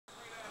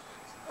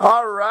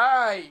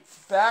Alright,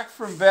 back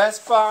from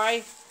Best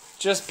Buy.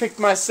 Just picked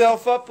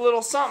myself up a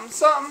little something.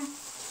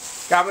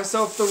 Got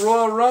myself the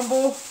Royal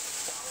Rumble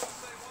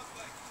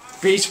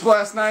Beach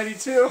Blast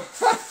 92.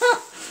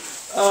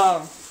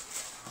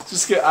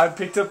 I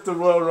picked up the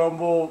Royal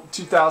Rumble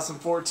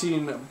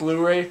 2014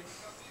 Blu-Ray.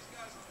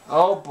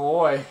 Oh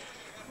boy,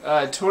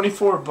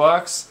 24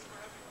 bucks.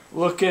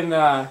 Looking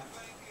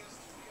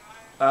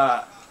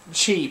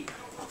cheap,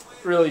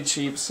 really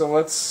cheap. So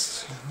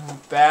let's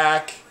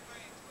back.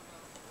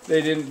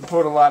 They didn't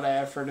put a lot of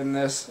effort in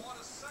this,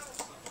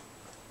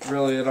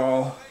 really at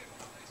all.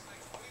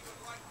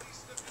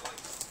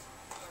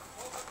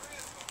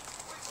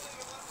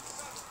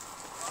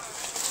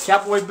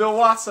 Cowboy Bill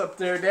Watts up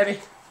there,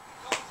 Daddy.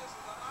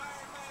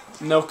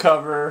 No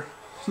cover,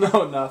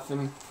 no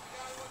nothing.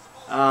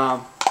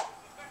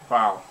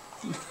 Wow.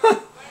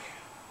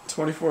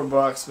 24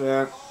 bucks,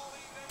 man.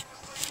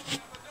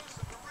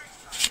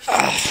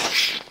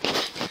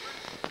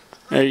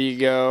 There you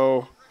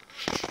go.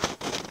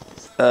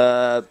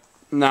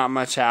 Not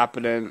much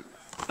happening.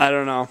 I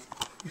don't know.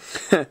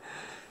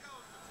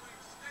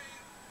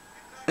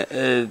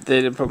 They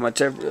didn't put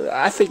much effort.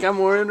 I think I'm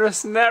more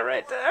interested in that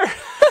right there.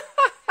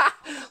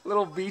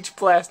 Little Beach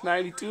Blast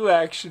 92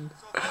 action.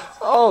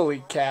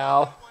 Holy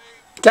cow.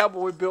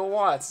 Cowboy Bill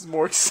Watts is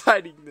more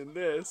exciting than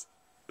this.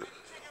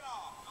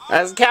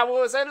 As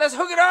Cowboy said, let's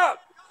hook it up!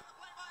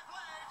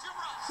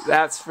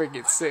 That's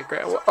freaking sick,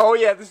 right? Oh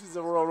yeah, this is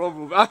a Royal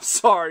Rumble. I'm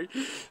sorry.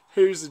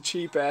 Here's a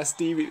cheap ass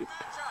DVD.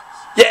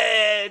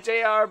 Yeah,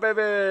 JR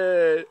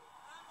baby.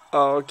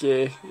 Oh,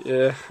 okay,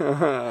 yeah.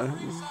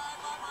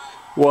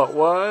 What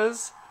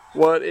was?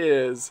 What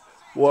is?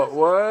 What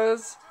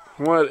was?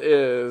 What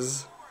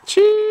is?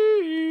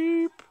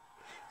 Cheap.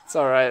 It's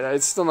alright.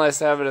 It's still nice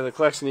to have it in the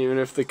collection, even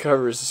if the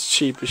cover is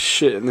cheap as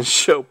shit. And the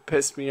show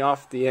pissed me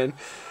off at the end,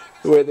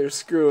 the way they're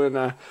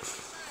screwing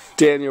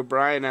Daniel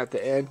Bryan at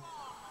the end.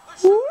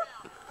 Woo.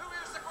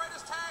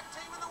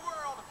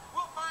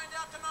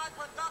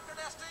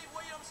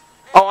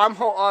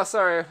 Oh,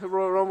 sorry, the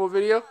Royal Rumble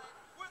video?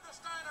 With the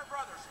Steiner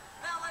brothers.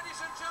 Now, ladies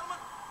and gentlemen,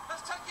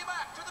 let's take you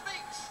back to the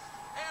beach.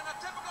 And a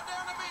typical day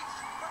on the beach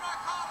from our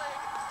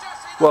colleague,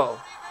 Jesse the Whoa.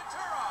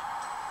 Ventura.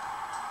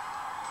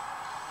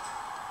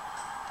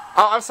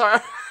 Oh, I'm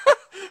sorry.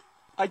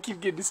 I keep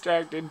getting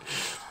distracted.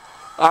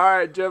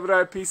 Alright,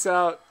 Gemini, peace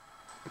out.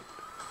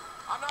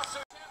 I'm not so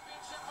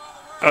championship all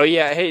the world. Oh,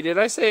 yeah, hey, did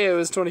I say it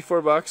was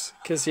 24 bucks?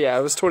 Because, yeah,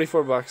 it was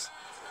 24 bucks.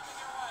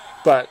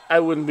 But I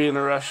wouldn't be in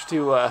a rush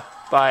to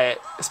buy it,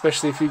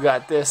 especially if you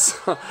got this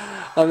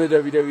on the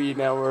WWE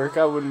Network.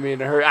 I wouldn't be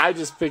in a hurry. I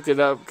just picked it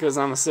up because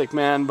I'm a sick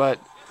man, but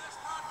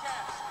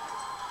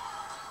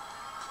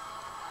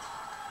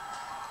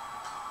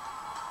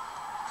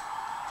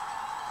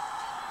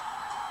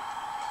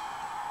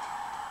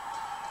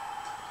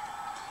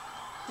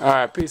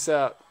alright, peace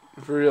out.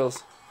 For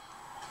reals.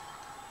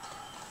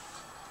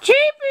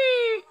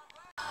 Cheapy!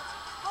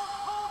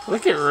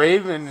 Look at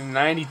Raven in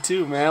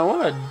 92, man.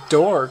 What a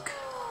dork.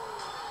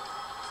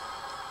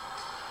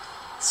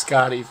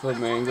 Scotty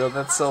Flamingo,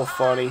 that's so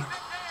funny.